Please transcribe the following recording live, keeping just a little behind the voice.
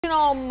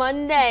Motivational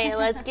Monday.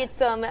 Let's get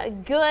some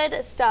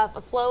good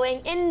stuff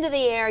flowing into the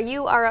air.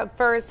 You are up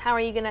first. How are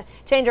you going to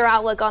change our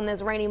outlook on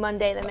this rainy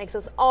Monday that makes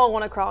us all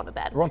want to crawl to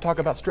bed? We're going to talk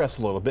about stress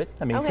a little bit.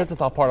 I mean, since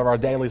it's all part of our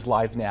daily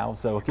life now.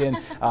 So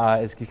again,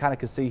 as you kind of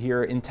can see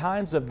here, in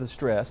times of the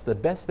stress, the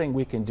best thing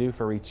we can do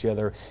for each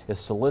other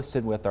is to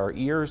listen with our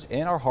ears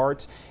and our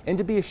hearts, and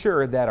to be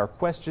assured that our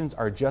questions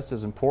are just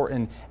as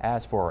important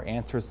as for our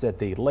answers, said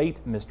the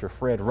late Mr.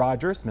 Fred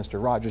Rogers,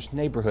 Mr. Rogers'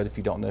 Neighborhood, if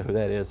you don't know who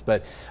that is.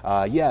 But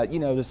yeah,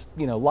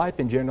 life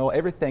in general,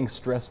 everything's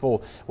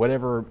stressful,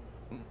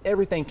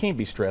 everything can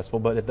be stressful,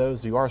 but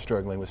those who are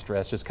struggling with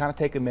stress, just kind of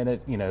take a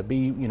minute,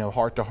 be,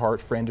 heart to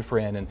heart, friend to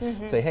friend,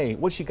 and say, hey,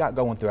 what you got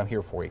going through? I'm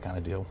here for you, kind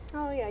of deal.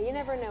 Oh yeah, you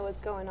never know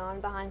what's going on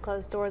behind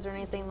closed doors or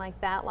anything like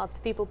that. Lots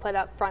of people put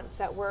up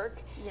fronts at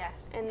work.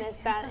 Yes. And this,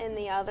 that, and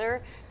the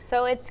other.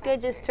 So it's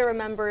good just to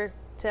remember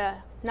to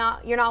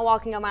you're not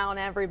walking a mile in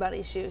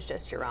everybody's shoes,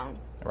 just your own.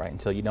 Right,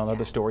 until you don't know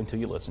the story, until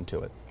you listen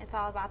to it. It's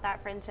all about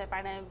that friendship.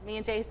 I know me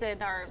and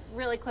Jason are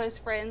really close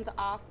friends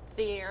off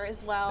the air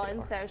as well,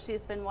 and so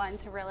she's been one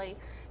to really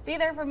be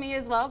there for me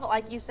as well. But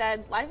like you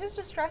said, life is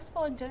just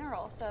stressful in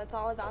general, so it's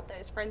all about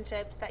those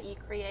friendships that you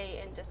create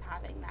and just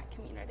having that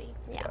community.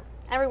 Yeah,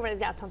 everybody's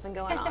got something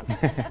going on.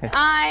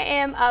 I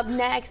am up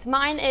next.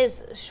 Mine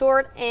is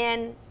short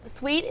and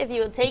sweet, if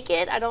you would take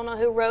it. I don't know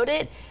who wrote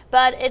it,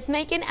 but it's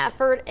make an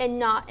effort and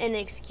not an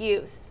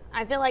excuse.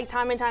 I feel like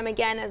time and time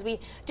again, as we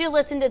do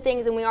listen to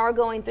things and we are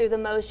going through the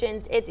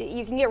motions,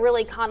 you can get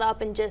really caught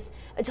up in just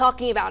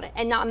talking about it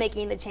and not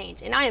making the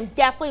change. And I am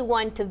definitely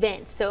one to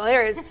vent. So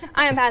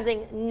I am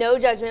passing no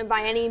judgment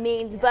by any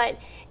means, but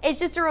it's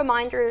just a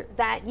reminder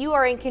that you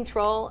are in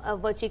control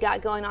of what you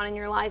got going on in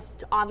your life,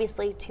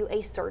 obviously to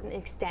a certain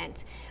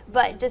extent.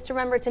 But just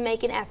remember to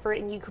make an effort,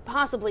 and you could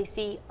possibly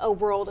see a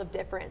world of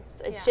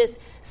difference. It's just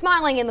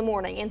smiling in the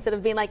morning instead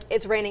of being like,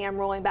 it's raining, I'm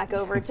rolling back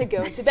over to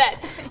go to bed.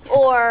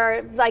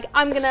 Or like,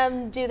 I'm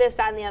gonna do this,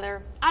 that, and the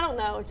other. I don't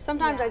know.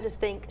 Sometimes I just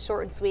think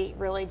short and sweet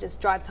really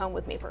just drives home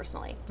with me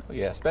personally.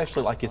 Yeah,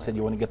 especially like you said,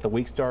 you want to get the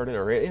week started,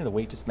 or end of the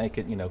week, just make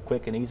it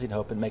quick and easy, and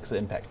hope it makes an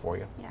impact for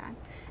you. Yeah,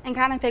 and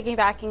kind of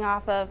piggybacking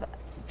off of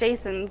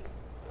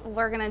Jason's,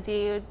 we're going to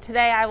do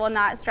today, I will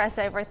not stress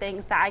over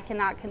things that I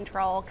cannot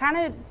control. Kind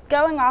of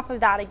going off of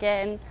that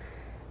again,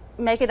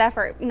 make an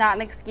effort, not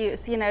an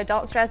excuse.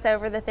 Don't stress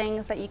over the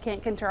things that you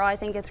can't control. I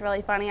think it's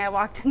really funny. I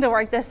walked into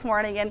work this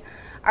morning and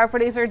our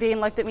producer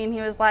Dean looked at me and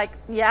he was like,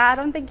 yeah, I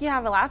don't think you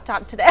have a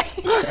laptop today.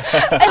 And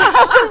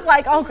I was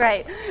like, oh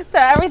great. So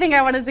everything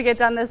I wanted to get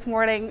done this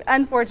morning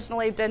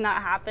unfortunately did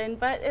not happen,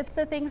 but it's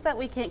the things that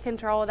we can't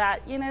control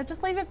that,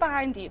 just leave it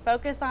behind you.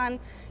 Focus on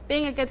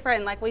being a good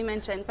friend, like we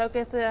mentioned.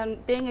 Focus on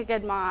being a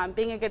good mom,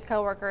 being a good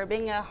coworker,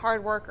 being a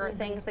hard worker,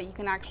 things that you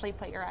can actually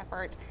put your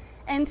effort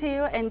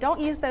into, and don't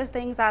use those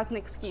things as an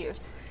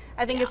excuse.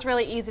 I think it's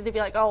really easy to be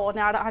like, oh, well,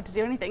 now I don't have to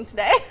do anything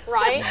today.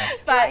 Right.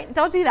 But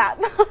don't do that.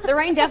 The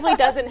rain definitely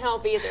doesn't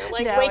help either.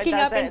 Like no, waking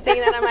up and seeing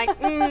that, I'm like,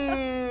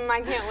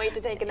 I can't wait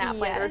to take a nap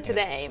later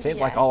today.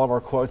 Seems like all of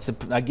our quotes,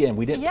 again,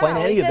 we didn't plan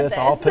any of this,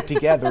 all put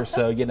together,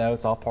 so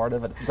it's all part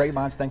of it. Great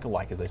minds think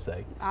alike, as they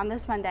say. On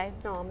this Monday.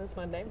 Oh, on this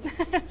Monday.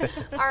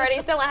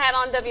 Alrighty, still ahead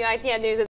on WITN News.